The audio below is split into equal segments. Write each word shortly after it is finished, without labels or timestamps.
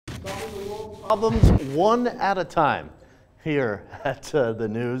Problems one at a time here at the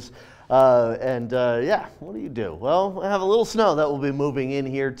news. Yeah, what do? Well, we have a little snow that will be moving in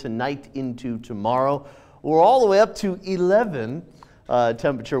here tonight into tomorrow. We're all the way up to 11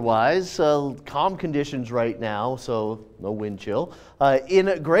 temperature-wise. Calm conditions right now, so no wind chill.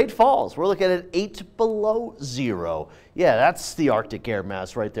 In Great Falls, we're looking at 8 below zero. Yeah, that's the Arctic air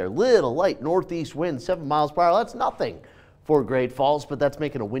mass right there. Little light northeast wind, 7 miles per hour. That's nothing for Great Falls, but that's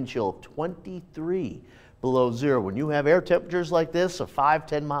making a wind chill of 23 below zero. When you have air temperatures like this, a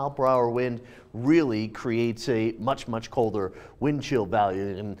 5-10 mile per hour wind really creates a much colder wind chill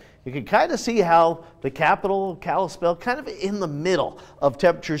value. And you can kind of see how the capital, Kalispell, kind of in the middle of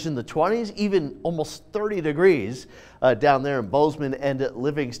temperatures in the 20s, even almost 30 degrees down there in Bozeman and at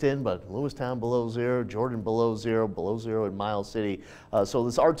Livingston, but Lewistown below zero, Jordan below zero in Miles City. So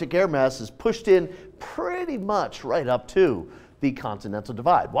this Arctic air mass is pushed in pretty much right up to the Continental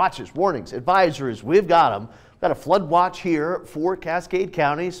Divide. Watches, warnings, advisories, we've got them. We've got a flood watch here for Cascade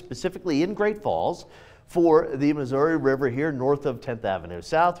County, specifically in Great Falls, for the Missouri River here north of 10th Avenue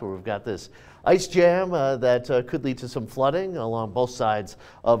South, where we've got this ice jam that could lead to some flooding along both sides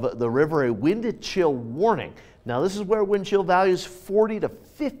of the river. A wind chill warning. Now this is where wind chill values 40 to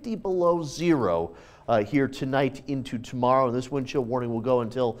 50 below zero here tonight into tomorrow. And this wind chill warning will go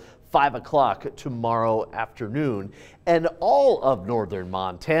until 5 o'clock tomorrow afternoon. And all of northern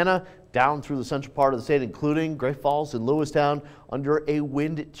Montana down through the central part of the state, including Great Falls and Lewistown, under a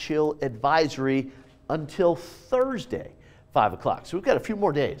wind chill advisory until Thursday, 5 o'clock. So we've got a few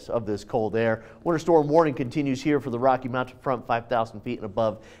more days of this cold air. Winter storm warning continues here for the Rocky Mountain front, 5,000 feet and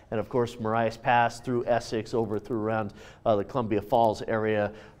above. And of course, Marias Pass through Essex, over through around the Columbia Falls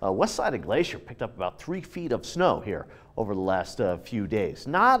area. West side of Glacier picked up about 3 feet of snow here over the last few days.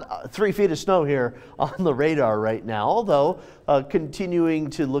 Not 3 feet of snow here on the radar right now, although continuing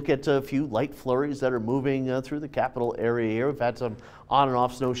to look at a few light flurries that are moving through the capital area here. We've had some on and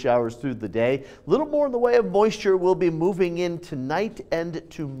off snow showers through the day. A little more in the way of moisture will be moving in tonight and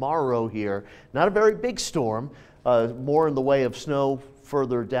tomorrow here. Not a very big storm, more in the way of snow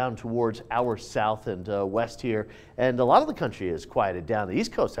further down towards our south and west here. And a lot of the country is quieted down. The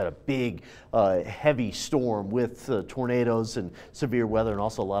East Coast had a big, heavy storm with tornadoes and severe weather, and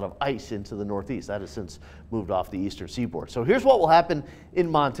also a lot of ice into the northeast. That has since moved off the eastern seaboard. So here's what will happen in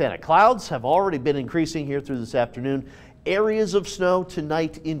Montana. Clouds have already been increasing here through this afternoon. Areas of snow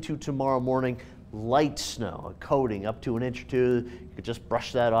tonight into tomorrow morning. Light snow, a coating up to 1 inch or 2. You could just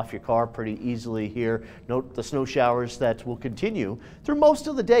brush that off your car pretty easily here. Note the snow showers that will continue through most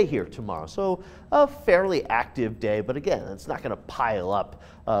of the day here tomorrow. So a fairly active day, but again, it's not going to pile up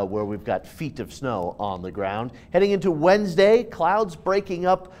where we've got feet of snow on the ground. Heading into Wednesday, clouds breaking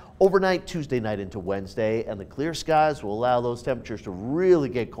up overnight Tuesday night into Wednesday, and the clear skies will allow those temperatures to really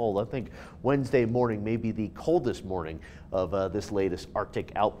get cold. I think Wednesday morning may be the coldest morning of this latest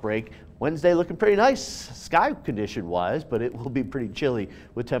Arctic outbreak. Wednesday looking pretty nice sky condition wise, but it will be pretty chilly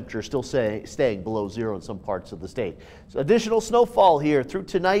with temperatures still staying below zero in some parts of the state. So additional snowfall here through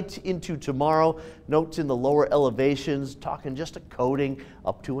tonight into tomorrow. Notes in the lower elevations, talking just a coating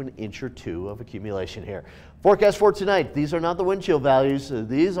up to 1 inch or 2 of accumulation here. Forecast for tonight, these are not the wind chill values.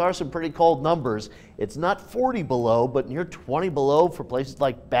 These are some pretty cold numbers. It's not 40 below, but near 20 below for places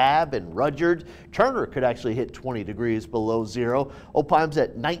like Babb and Rudyard. Turner could actually hit 20 degrees below zero. Opine's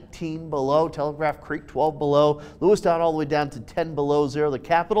at 19 below. Telegraph Creek 12 below. Lewistown all the way down to 10 below zero. The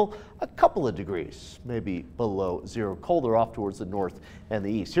capital, a couple of degrees, maybe below zero. Colder off towards the north and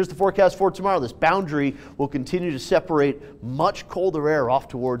the east. Here's the forecast for tomorrow. This boundary will continue to separate much colder air off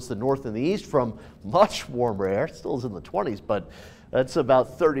towards the north and the east from much warmer air. It still is in the 20s, but that's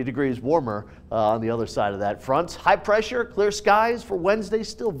about 30 degrees warmer on the other side of that front. High pressure, clear skies for Wednesday,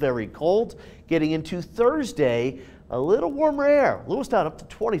 still very cold. Getting into Thursday, a little warmer air. Lewistown up to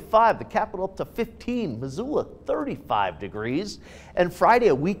 25, the capital up to 15, Missoula 35 degrees. And Friday,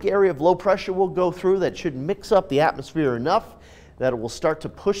 a weak area of low pressure will go through that should mix up the atmosphere enough that it will start to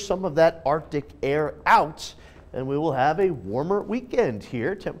push some of that Arctic air out, and we will have a warmer weekend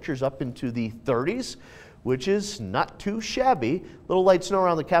here. Temperatures up into the 30s, which is not too shabby. Little light snow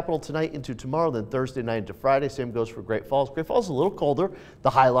around the capital tonight into tomorrow, then Thursday night into Friday. Same goes for Great Falls. Great Falls is a little colder. The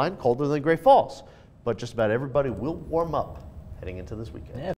High Line colder than Great Falls, but just about everybody will warm up heading into this weekend. Yeah.